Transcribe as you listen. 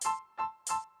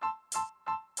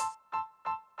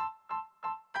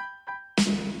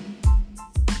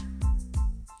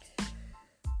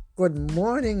Good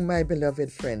morning, my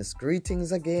beloved friends.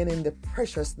 Greetings again in the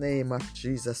precious name of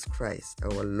Jesus Christ,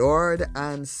 our Lord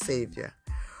and Savior.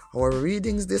 Our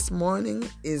readings this morning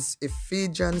is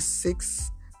Ephesians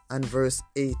 6 and verse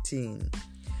 18.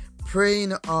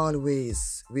 Praying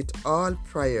always with all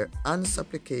prayer and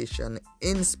supplication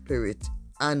in spirit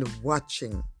and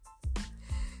watching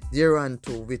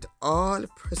thereunto with all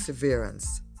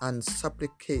perseverance and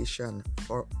supplication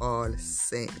for all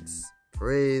saints.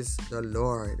 Praise the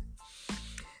Lord.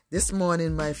 This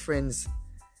morning, my friends,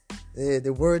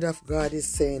 the word of God is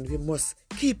saying we must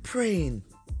keep praying,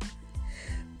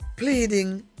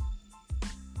 pleading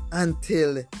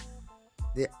until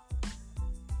the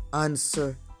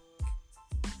answer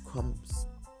comes.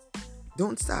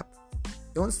 Don't stop.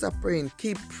 Don't stop praying.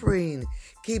 Keep praying.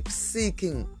 Keep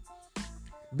seeking.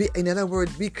 In other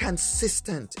words, be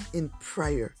consistent in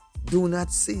prayer. Do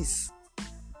not cease.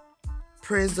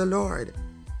 Praise the Lord.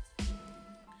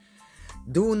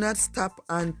 Do not stop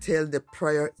until the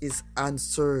prayer is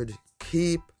answered.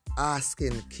 Keep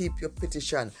asking. Keep your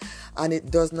petition. And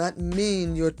it does not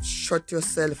mean you shut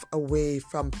yourself away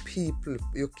from people.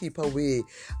 You keep away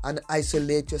and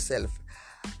isolate yourself.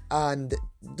 And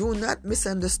do not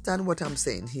misunderstand what I'm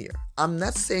saying here. I'm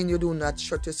not saying you do not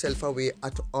shut yourself away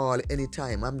at all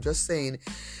anytime. I'm just saying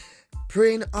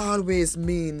praying always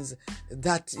means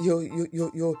that you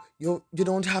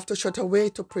don't have to shut away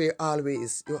to pray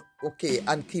always. Okay,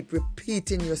 and keep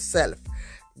repeating yourself.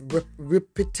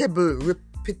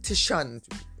 Repetition.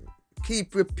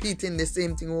 Keep repeating the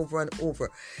same thing over and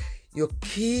over. You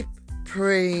keep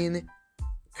praying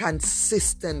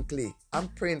consistently. I'm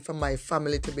praying for my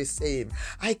family to be saved.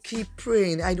 I keep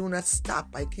praying. I do not stop.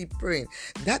 I keep praying.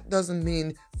 That doesn't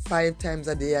mean 5 times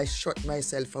a day I shut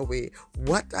myself away.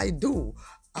 What I do,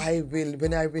 I will,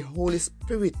 when the Holy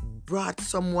Spirit brought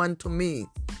someone to me,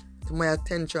 to my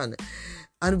attention,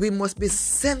 and we must be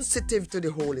sensitive to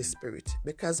the Holy Spirit,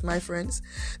 because, my friends,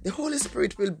 the Holy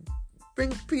Spirit will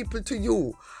bring people to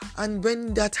you, and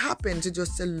when that happens, you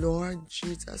just say, Lord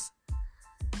Jesus,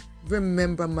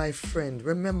 remember my friend,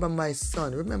 remember my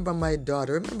son, remember my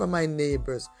daughter, remember my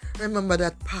neighbors, remember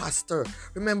that pastor,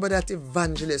 remember that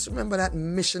evangelist, remember that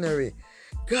missionary.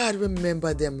 God,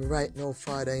 remember them right now,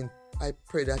 Father. And I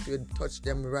pray that you would touch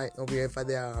them right now, wherever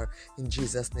they are, in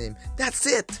Jesus' name. That's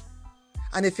it.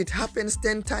 And if it happens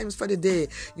 10 times for the day,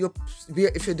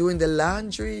 if you're doing the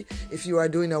laundry, if you are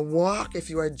doing a walk,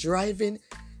 if you are driving,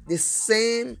 the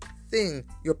same thing,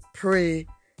 you pray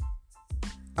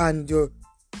and your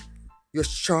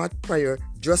short prayer,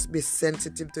 just be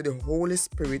sensitive to the Holy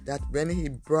Spirit, that when He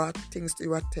brought things to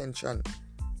your attention,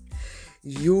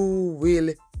 you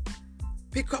will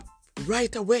pick up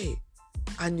right away,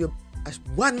 and you a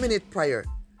 1-minute prayer,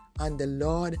 and the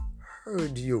Lord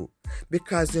heard you,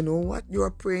 because you know what, you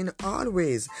are praying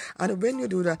always. And when you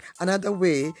do that, another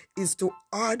way is to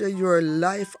order your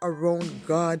life around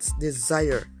God's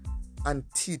desire and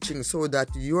teaching, so that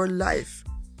your life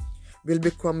will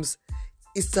become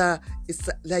it's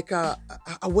like a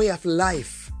way of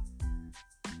life,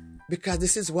 because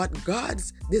this is what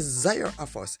God's desire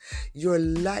of us. Your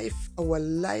life, our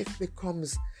life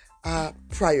becomes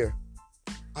prayer,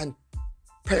 and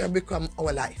prayer becomes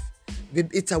our life.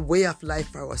 It's a way of life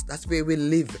for us. That's where we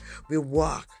live, we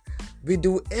walk, we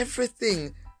do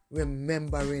everything,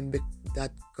 remembering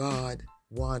that God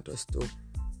wants us to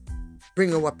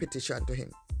bring our petition to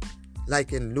Him,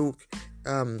 like in Luke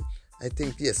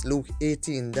Luke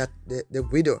 18, that the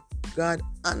widow, God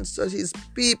answers His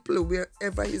people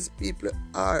wherever His people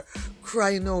are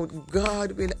crying out.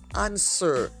 God will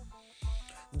answer.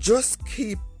 Just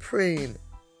keep praying.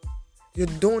 You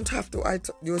don't have to.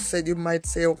 You might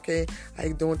say, okay, I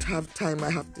don't have time.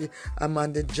 I'm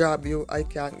on the job. I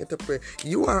can't get to pray.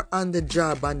 You are on the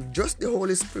job, and just the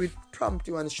Holy Spirit prompt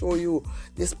you and show you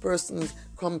this person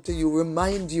come to you,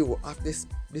 remind you of this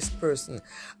person,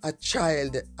 a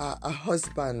child, a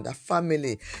husband, a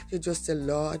family. You just say,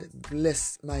 Lord,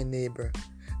 bless my neighbor.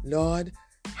 Lord,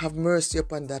 have mercy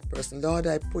upon that person. Lord,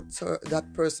 I put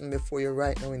that person before you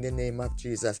right now in the name of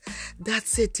Jesus.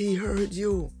 That's it. He heard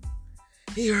you.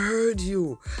 He heard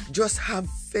you. Just have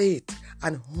faith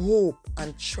and hope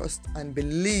and trust and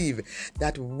believe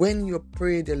that when you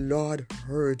pray, the Lord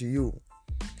heard you,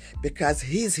 because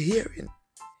He's hearing,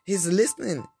 He's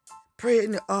listening. Pray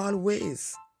in all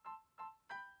ways.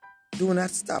 Do not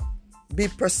stop. Be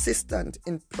persistent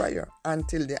in prayer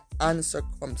until the answer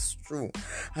comes through.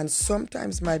 And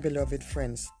sometimes, my beloved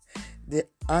friends, the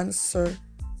answer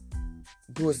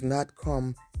does not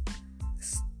come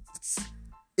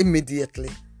immediately.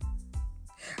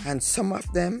 And some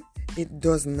of them, it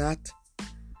does not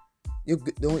You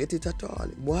don't get it at all.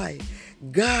 Why?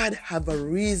 God have a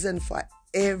reason for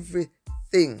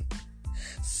everything.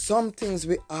 Some things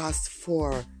we ask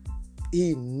for,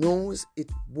 He knows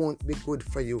it won't be good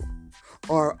for you,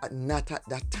 or not at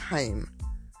that time.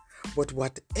 But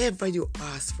whatever you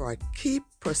ask for, keep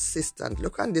persistent.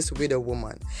 Look at this widow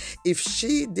woman. If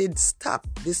she did stop,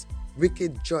 this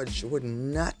wicked judge would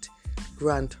not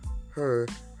grant her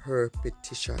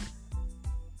petition.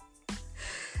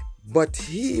 But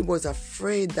he was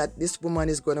afraid that this woman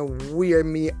is going to wear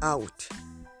me out.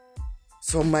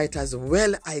 So might as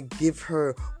well I give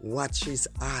her what she's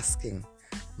asking.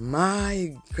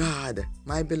 My God,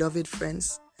 my beloved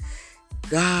friends,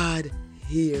 God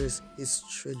hears His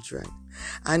children,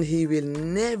 and He will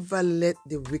never let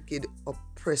the wicked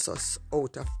oppress us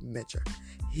out of measure.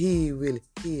 He will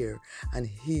hear and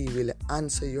He will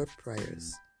answer your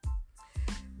prayers.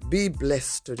 Be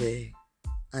blessed today,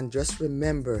 and just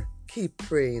remember, keep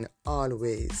praying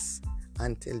always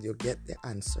until you get the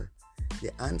answer.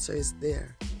 The answer is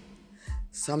there.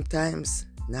 Sometimes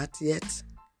not yet.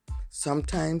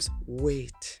 Sometimes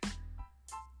wait.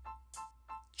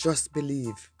 Just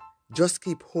believe. Just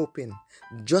keep hoping.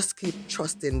 Just keep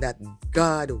trusting that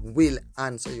God will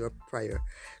answer your prayer.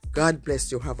 God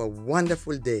bless you. Have a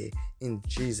wonderful day. In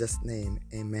Jesus' name,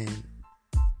 amen.